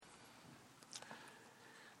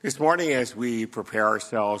This morning, as we prepare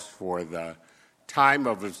ourselves for the time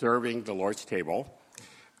of observing the Lord's table,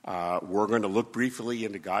 we're going to look briefly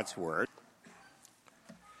into God's Word.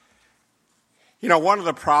 You know, one of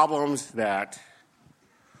the problems that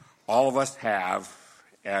all of us have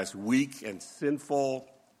as weak and sinful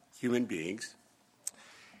human beings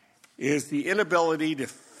is the inability to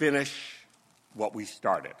finish what we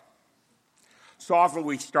started. So often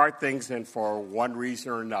we start things and for one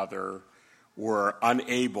reason or another, we're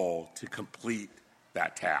unable to complete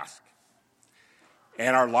that task.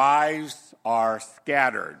 And our lives are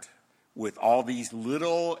scattered with all these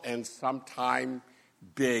little and sometimes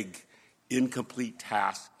big incomplete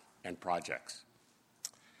tasks and projects.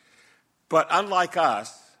 But unlike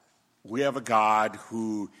us, we have a God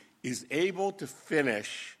who is able to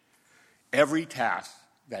finish every task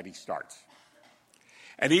that he starts.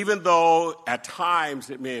 And even though at times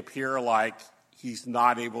it may appear like he's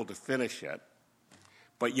not able to finish it,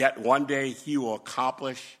 but yet one day he will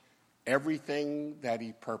accomplish everything that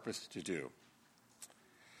he purposed to do.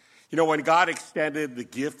 You know, when God extended the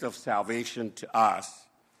gift of salvation to us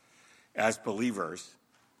as believers,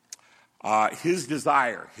 his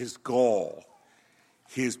desire, his goal,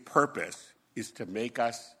 his purpose is to make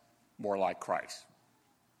us more like Christ.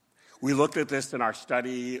 We looked at this in our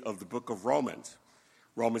study of the book of Romans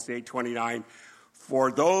 8:29.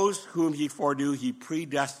 For those whom he foreknew, he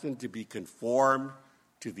predestined to be conformed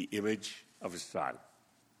to the image of his Son.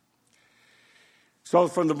 So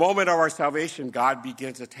from the moment of our salvation, God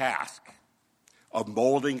begins a task of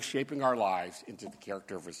molding, shaping our lives into the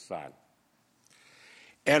character of his Son.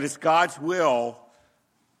 And it's God's will,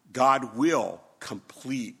 God will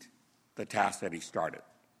complete the task that he started.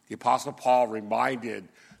 The Apostle Paul reminded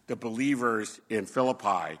the believers in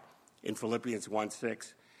Philippi, in Philippians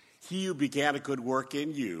 1:6, he who began a good work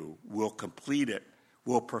in you will complete it,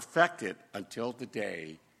 will perfect it until the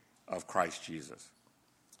day of Christ Jesus.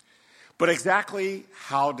 But exactly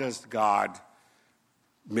how does God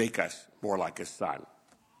make us more like his Son?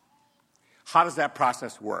 How does that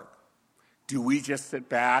process work? Do we just sit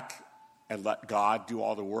back and let God do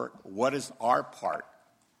all the work? What is our part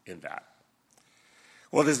in that?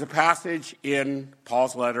 Well, there's a passage in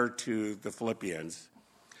Paul's letter to the Philippians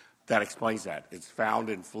that explains that. It's found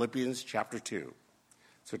in Philippians chapter 2.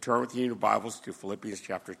 So turn with you in your Bibles to Philippians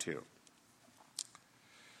chapter 2.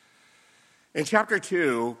 In chapter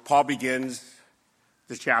 2, Paul begins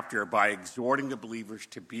the chapter by exhorting the believers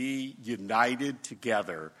to be united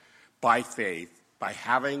together by faith, by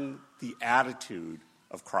having the attitude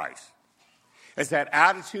of Christ. It's that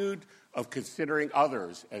attitude of considering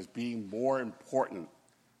others as being more important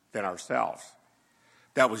than ourselves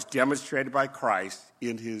that was demonstrated by Christ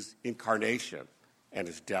in his incarnation and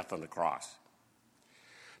his death on the cross.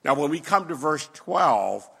 Now, when we come to verse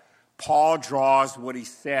 12, Paul draws what he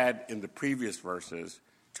said in the previous verses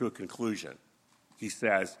to a conclusion. He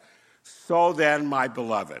says, "So then, my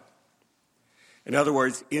beloved," in other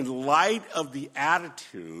words, in light of the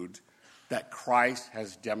attitude that Christ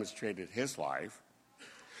has demonstrated his life,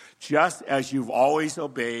 just as you've always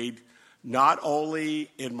obeyed, not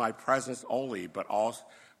only in my presence only, but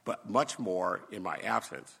much more in my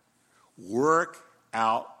absence, work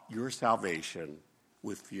out your salvation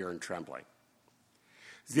with fear and trembling.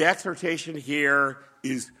 The exhortation here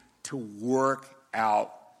is to work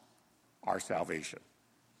out our salvation.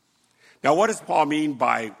 Now, what does Paul mean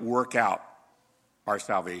by work out our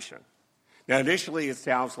salvation? Now, initially, it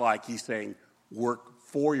sounds like he's saying work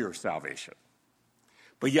for your salvation.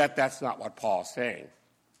 But yet, that's not what Paul's saying.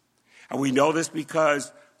 And we know this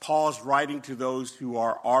because Paul's writing to those who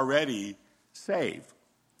are already saved.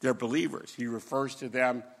 They're believers. He refers to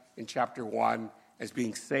them in chapter 1 as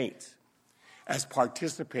being saints, as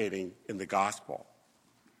participating in the gospel.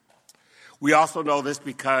 We also know this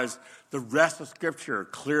because the rest of Scripture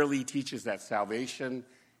clearly teaches that salvation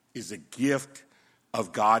is a gift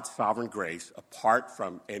of God's sovereign grace apart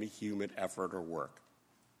from any human effort or work.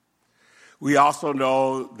 We also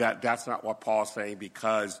know that that's not what Paul's saying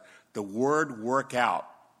because the word work out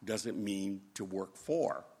doesn't mean to work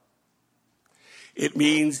for. It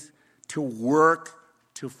means to work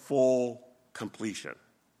to full completion,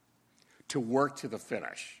 to work to the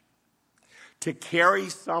finish, to carry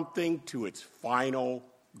something to its final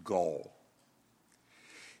goal.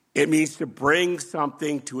 It means to bring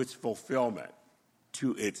something to its fulfillment,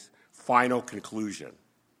 to its final conclusion.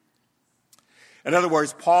 In other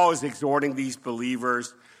words, Paul is exhorting these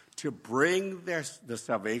believers to bring the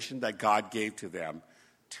salvation that God gave to them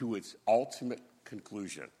to its ultimate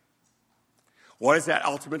conclusion. What is that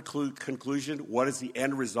ultimate conclusion? What is the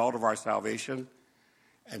end result of our salvation?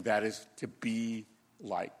 And that is to be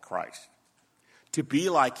like Christ. to be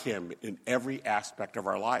like him in every aspect of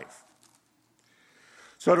our life.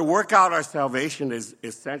 So to work out our salvation is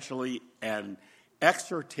essentially an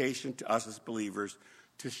exhortation to us as believers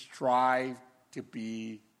to strive to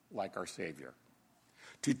be like our Savior,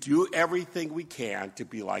 to do everything we can to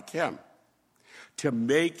be like him, to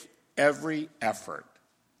make every effort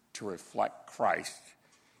to reflect Christ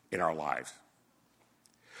in our lives.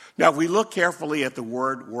 Now, if we look carefully at the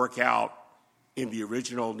word work out in the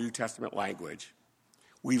original New Testament language,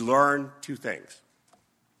 we learn two things.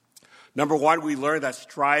 Number one, we learn that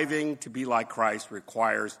striving to be like Christ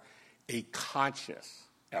requires a conscious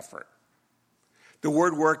effort. The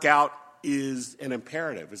word work out is an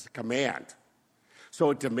imperative, it's a command.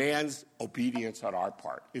 So it demands obedience on our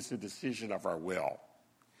part. It's a decision of our will.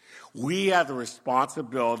 We have the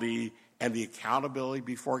responsibility and the accountability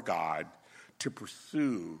before God to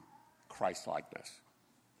pursue Christ-likeness.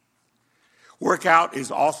 Work out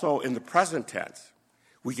is also in the present tense.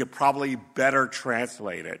 We could probably better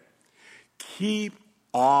translate it. Keep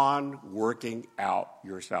on working out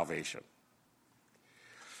your salvation.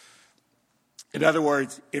 In other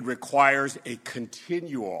words, it requires a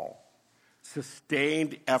continual,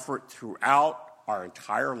 sustained effort throughout our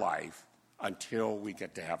entire life until we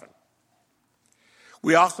get to heaven.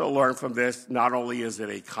 We also learn from this, not only is it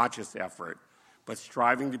a conscious effort, but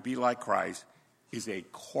striving to be like Christ is a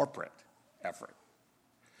corporate effort.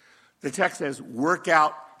 The text says, work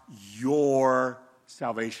out your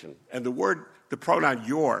salvation. And the pronoun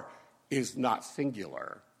your is not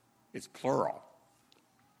singular, it's plural.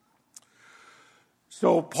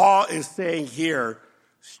 So Paul is saying here,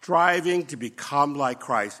 striving to become like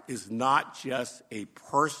Christ is not just a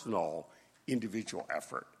personal, individual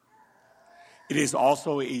effort. It is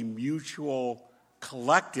also a mutual,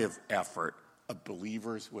 collective effort of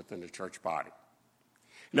believers within the church body.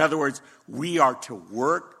 In other words, we are to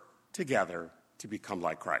work together to become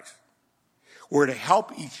like Christ. We're to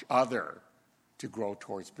help each other to grow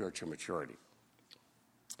towards spiritual maturity.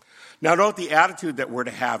 Now, note the attitude that we're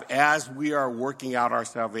to have as we are working out our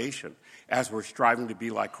salvation, as we're striving to be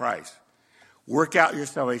like Christ. Work out your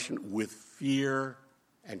salvation with fear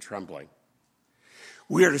and trembling.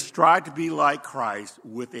 We are to strive to be like Christ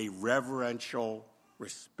with a reverential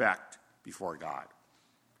respect before God.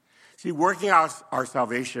 See, working out our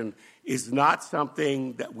salvation is not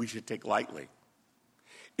something that we should take lightly.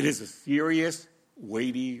 It is a serious,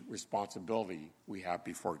 weighty responsibility we have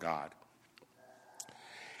before God.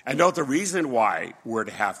 And note the reason why we're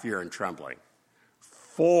to have fear and trembling.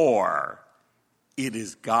 For it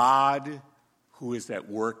is God who is at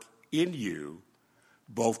work in you,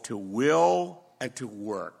 both to will and to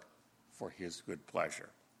work for his good pleasure.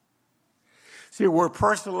 See, we are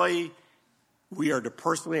to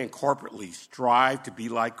personally and corporately strive to be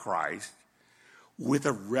like Christ with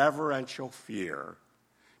a reverential fear,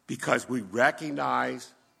 because we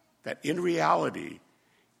recognize that in reality,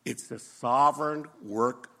 it's the sovereign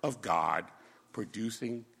work of God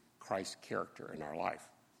producing Christ's character in our life.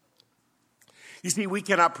 You see, we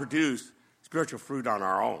cannot produce spiritual fruit on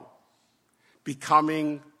our own.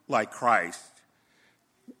 Becoming like Christ,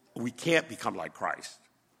 we can't become like Christ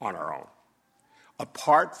on our own.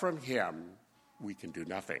 Apart from him, we can do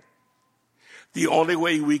nothing. The only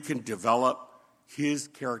way we can develop his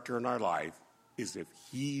character in our life is if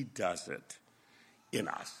he does it in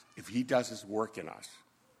us, if he does his work in us.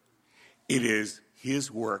 It is his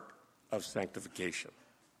work of sanctification.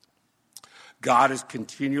 God is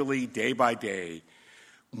continually, day by day,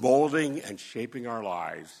 molding and shaping our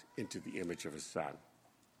lives into the image of his Son.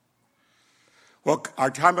 Well, our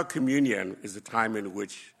time of communion is a time in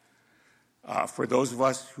which, for those of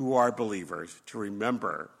us who are believers, to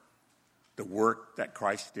remember the work that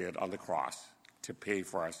Christ did on the cross to pay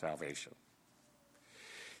for our salvation.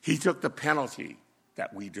 He took the penalty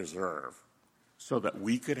that we deserve so that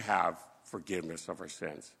we could have forgiveness of our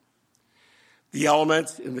sins. The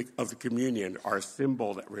elements of the communion are a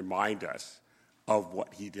symbol that remind us of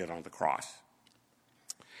what he did on the cross.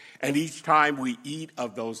 And each time we eat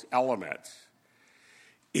of those elements,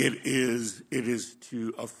 it is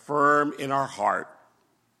to affirm in our heart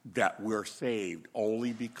that we're saved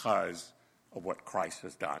only because of what Christ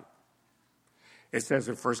has done. It says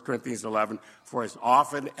in 1 Corinthians 11, for as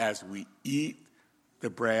often as we eat the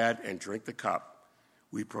bread and drink the cup,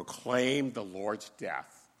 we proclaim the Lord's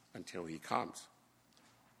death until he comes.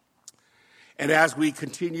 And as we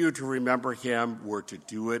continue to remember him, we're to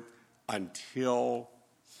do it until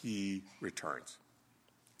he returns.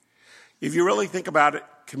 If you really think about it,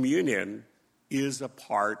 communion is a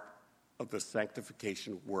part of the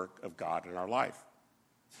sanctification work of God in our life.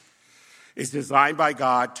 It's designed by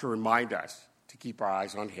God to remind us to keep our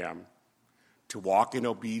eyes on him, to walk in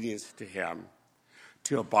obedience to him,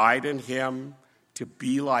 to abide in him, to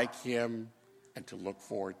be like him, and to look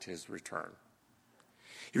forward to his return.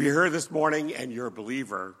 If you're here this morning and you're a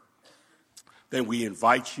believer, then we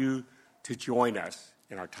invite you to join us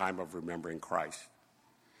in our time of remembering Christ.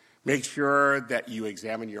 Make sure that you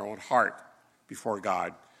examine your own heart before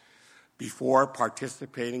God before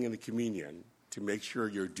participating in the communion to make sure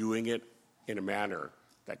you're doing it in a manner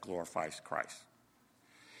that glorifies Christ.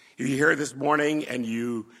 If you're here this morning and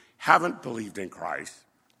you haven't believed in Christ,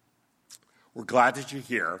 we're glad that you're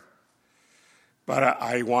here. But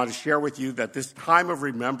I want to share with you that this time of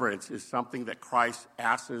remembrance is something that Christ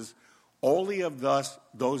asks only of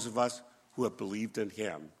those of us who have believed in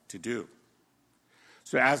him to do.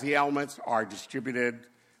 So as the elements are distributed,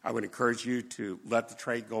 I would encourage you to let the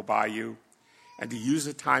tray go by you and to use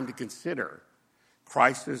the time to consider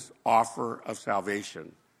Christ's offer of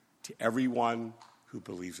salvation to everyone who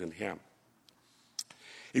believes in him.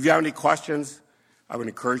 If you have any questions, I would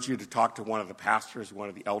encourage you to talk to one of the pastors, one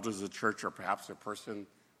of the elders of the church, or perhaps the person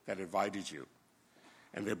that invited you.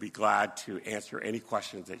 And they'll be glad to answer any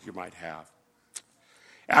questions that you might have.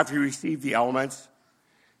 After you receive the elements,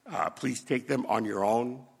 please take them on your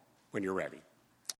own when you're ready.